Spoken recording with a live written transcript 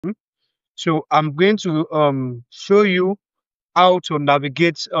So I'm going to show you how to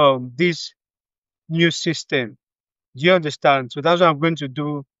navigate this new system. Do you understand? So that's what I'm going to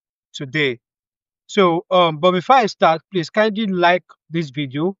do today. So but before I start, please kindly like this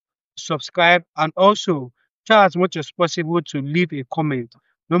video, subscribe, and also try as much as possible to leave a comment,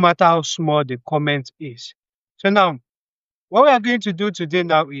 no matter how small the comment is. So now, what we are going to do today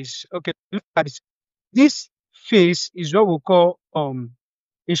now is, okay, look at this. This phase is what we call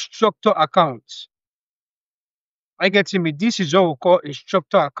instructor account. I get me. This is what we call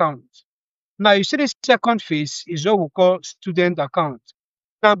instructor account. Now you see the second phase is what we call student account.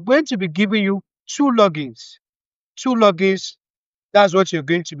 Now I'm going to be giving you two logins. Two logins, that's what you're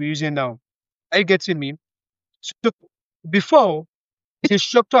going to be using now. Are you getting me? So before the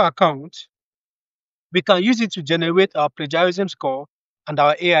instructor account, we can use it to generate our plagiarism score and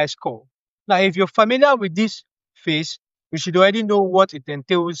our AI score. Now, if you're familiar with this phase, you should already know what it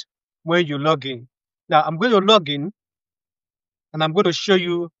entails when you log in. Now, I'm going to log in and I'm going to show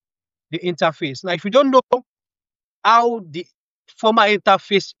you the interface. Now, if you don't know how the former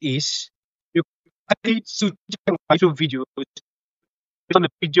interface is, you can actually see my YouTube video on the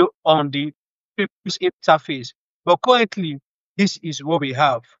video on the previous interface. But currently, this is what we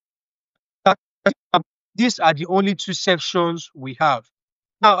have. These are the only two sections we have.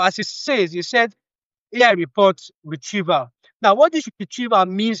 Now, as it says, it said AI report retrieval. Now, what this retrieval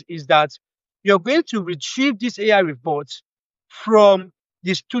means is that you're going to retrieve this AI report from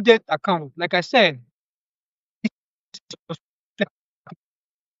the student account. Like I said,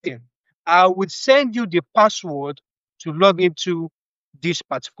 I would send you the password to log into this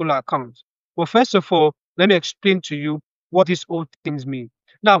particular account. But first of all, let me explain to you what these old things mean.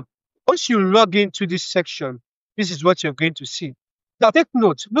 Now, once you log into this section, this is what you're going to see. Now, take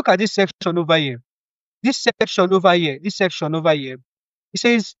note. Look at this section over here. This section over here. This section over here. It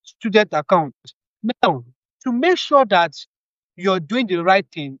says student account. Now, to make sure that you're doing the right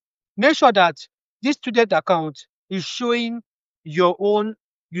thing, make sure that this student account is showing your own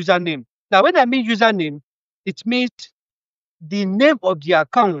username. Now, when I mean username, it means the name of the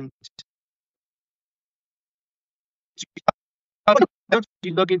account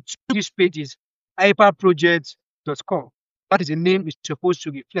you log into these pages, hyperproject.com. That is the name it's supposed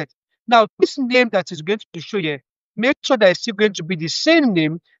to reflect. Now, this name that is going to show here, make sure that it's still going to be the same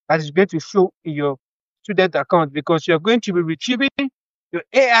name that is going to show in your student account because you're going to be retrieving your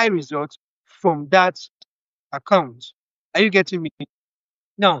AI results from that account. Are you getting me?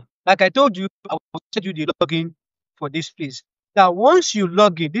 Now, like I told you, I will send you the login for this place. Now, once you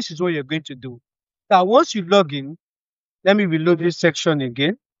log in, this is what you're going to do. Now, once you log in, let me reload this section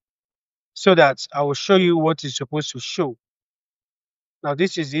again so that I will show you what is supposed to show. Now,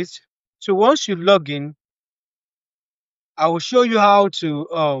 this is it. So once you log in, I will show you how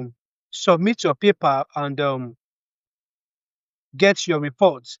to submit your paper and get your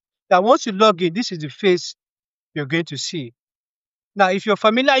reports. Now, once you log in, this is the face you're going to see. Now, if you're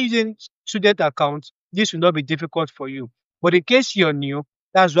familiar using student account, this will not be difficult for you. But in case you're new,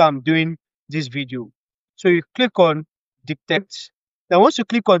 that's why I'm doing this video. So you click on dictate. Now, once you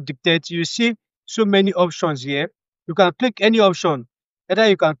click on dictate, you see so many options here. You can click any option. Either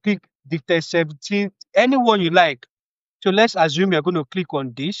you can click dictate 17, any one you like. So let's assume you're going to click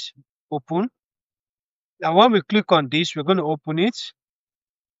on this, open. Now, when we click on this, we're going to open it.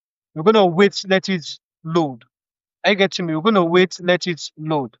 We're going to wait, let it load. Are you getting me? We're going to wait, let it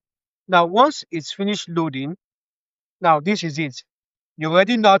load. Now, once it's finished loading, now this is it. You're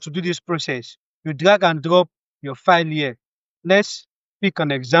ready now to do this process. You drag and drop your file here. Let's pick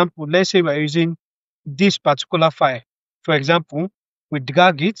an example. Let's say we're using this particular file. For example, we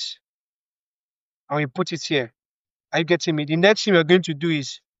drag it and we put it here. Are you getting me? The next thing we're going to do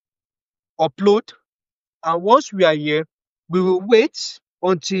is upload. And once we are here, we will wait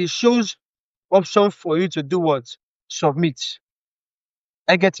until it shows option for you to do what? Submit.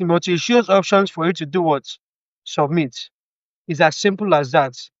 I get him. Until it shows options for you to do what? Submit. It's as simple as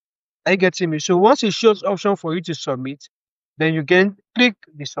that. I get me. So once it shows option for you to submit, then you can click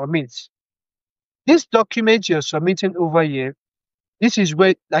the submit. This document you're submitting over here, this is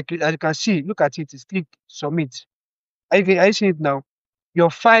where, like as you can see, look at it, it's click submit. I see it now.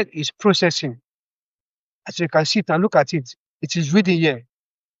 Your file is processing. As you can see it and look at it, it is reading here.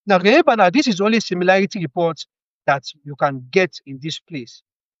 Now remember now, this is only similarity reports that you can get in this place.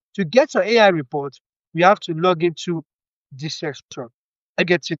 To get your AI report, we have to log into this section. I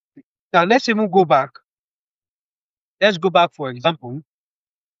get it. Now let's even go back. Let's go back, for example.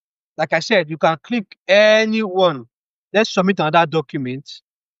 Like I said, you can click any one. Let's submit another document.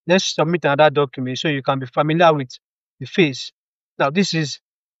 Let's submit another document so you can be familiar with the face. Now this is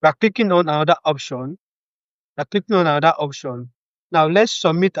We are clicking on another option. We are clicking on another option. Now let's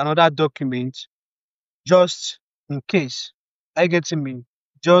submit another document just in case. Are you getting me?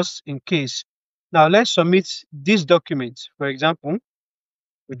 Just in case. Now let's submit this document. For example,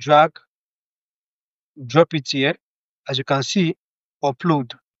 we drag, drop it here. As you can see,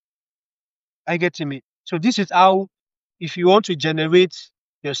 upload. Are you getting me? So this is how, if you want to generate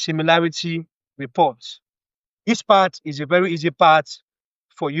your similarity reports, this part is a very easy part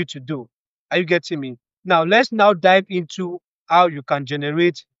for you to do. Are you getting me? Now let's now dive into how you can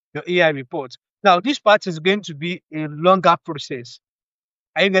generate your AI report. Now this part is going to be a longer process.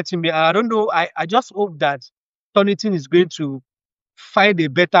 Are you getting me? And I don't know. I just hope that Turnitin is going to find a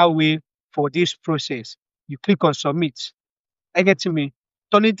better way for this process. You click on submit. Are you getting me?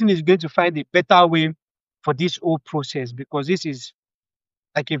 Turnitin is going to find a better way for this whole process because this is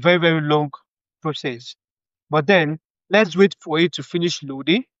like a very, very long process. But then let's wait for it to finish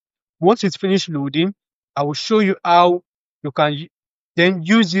loading. Once it's finished loading, I will show you how you can then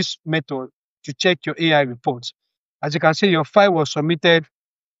use this method to check your AI reports. As you can see, your file was submitted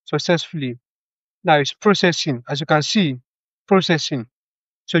successfully. Now it's processing. As you can see, processing.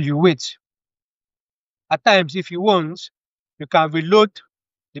 So you wait. At times, if you want, you can reload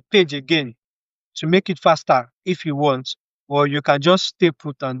the page again to make it faster if you want, or you can just stay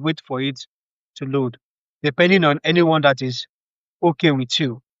put and wait for it to load, depending on anyone that is okay with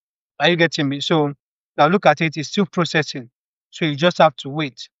you. Are you getting me? So now look at it, it's still processing. So you just have to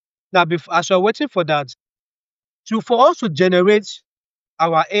wait. Now, as you're waiting for that, for us to generate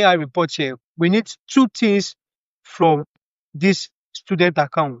our AI report here, we need two things from this student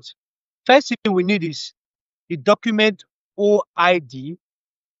account. First thing we need is the document OID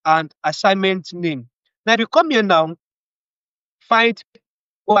and assignment name. Now, if you come here now, find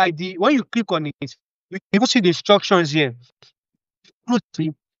OID. When you click on it, you will see the instructions here.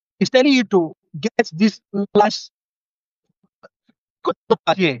 It's telling you to get this last code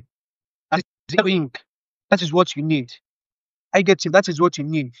here and zero ink. That is what you need. I get it. That is what you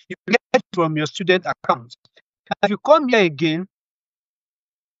need. You get it from your student account. If you come here again,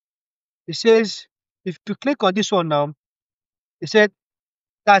 it says, if you click on this one now, it said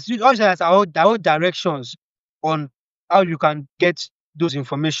that's also has our directions on how you can get those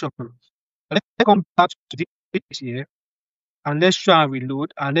information. Let's come back to this here and let's try and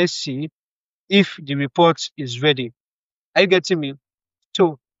reload and let's see if the report is ready. Are you getting me?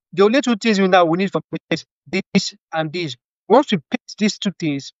 So the only two things we now we need for this and this. Once we pick these two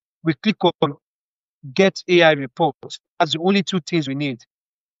things, we click on get AI report. That's the only two things we need.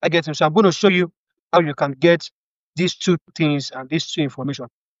 I get it. So I'm going to show you how you can get these two things and these two information.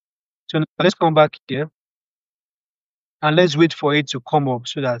 So now let's come back here and let's wait for it to come up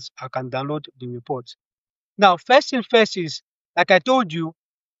so that I can download the report. Now, first thing first is, like I told you,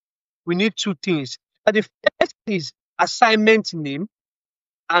 we need two things. The first is assignment name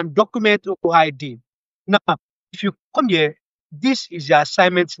and document OID. Now, if you come here, this is your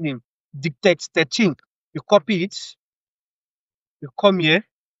assignment name, the text 13. You copy it, you come here,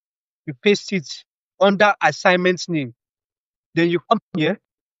 you paste it under assignment name. Then you come here.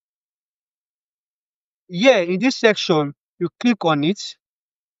 Here in this section, you click on it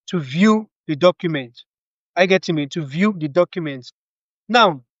to view the document. I get me to view the document.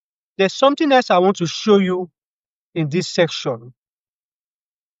 Now, there's something else I want to show you in this section.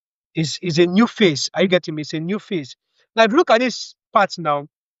 Is a new phase. Are you getting me? It's a new phase. Now, if you look at this part now,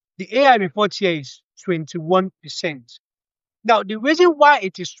 the AI report here is 21%. Now, the reason why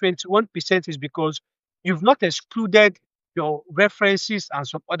it is 21% is because you've not excluded your references and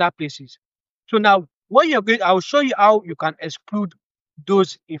some other places. So now, when you're going, I'll show you how you can exclude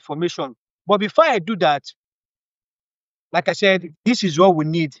those information. But before I do that, like I said, this is what we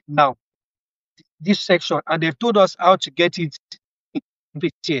need now, this section, and they've told us how to get it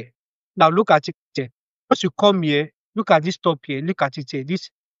here. Now look at it here. Once you come here, look at this top here, look at it here. This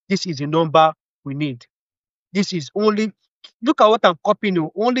is the number we need. This is only, look at what I'm copying,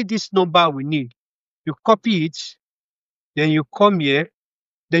 only this number we need. You copy it, then you come here,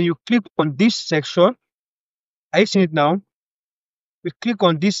 then you click on this section. Are you seeing it now? We click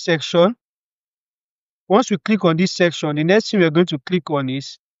on this section. Once we click on this section, the next thing we're going to click on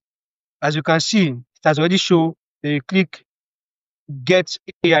is, as you can see, it has already shown. Then you click get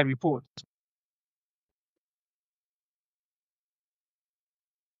AI report.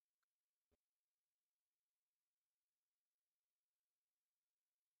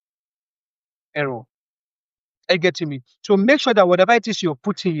 Error. Are you getting me? So make sure that whatever it is you're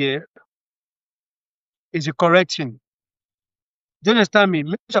putting here is the correct thing. Do you understand me?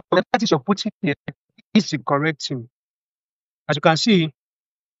 Make sure whatever it is you're putting here is the correct thing. As you can see,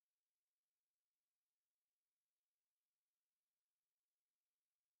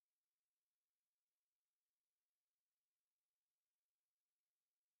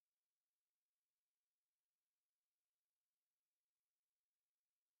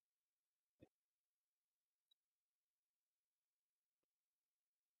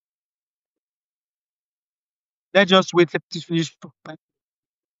 Let's just wait. Let this finish.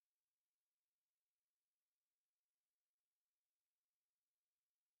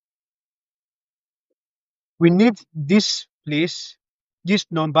 We need this place, this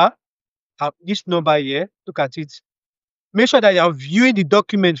number here. Look at it. Make sure that you are viewing the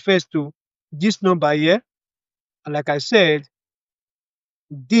document first to this number here. And like I said,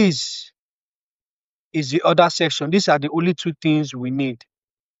 this is the other section. These are the only two things we need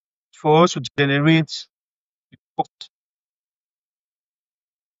for us to generate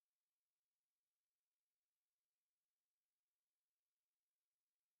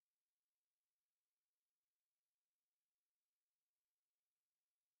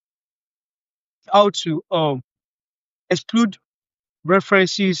how to exclude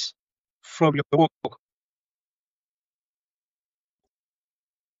references from your work.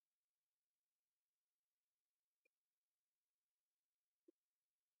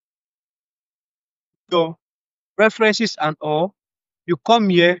 Your references and all. You come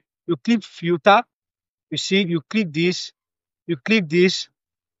here, you click filter, you see, you click this,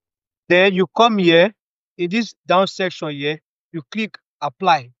 then you come here in this down section here, you click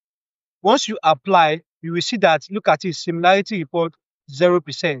apply. Once you apply, you will see that look at it, similarity report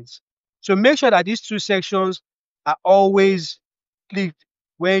 0%. So make sure that these two sections are always clicked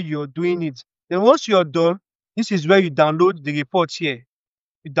when you're doing it. Then once you're done, this is where you download the report here.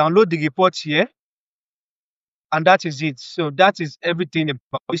 You download the report here, and that is it. So that is everything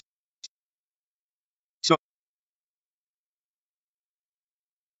about this. So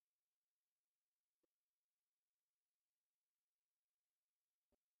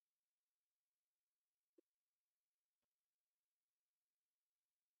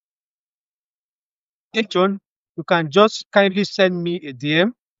John, you can just kindly send me a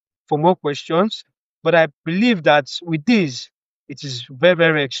DM for more questions. But I believe that with this, it is very,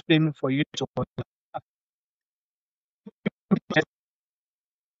 very explain for you to understand.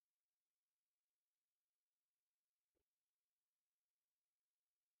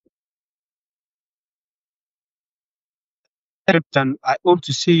 And I hope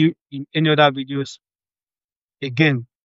to see you in any other videos again.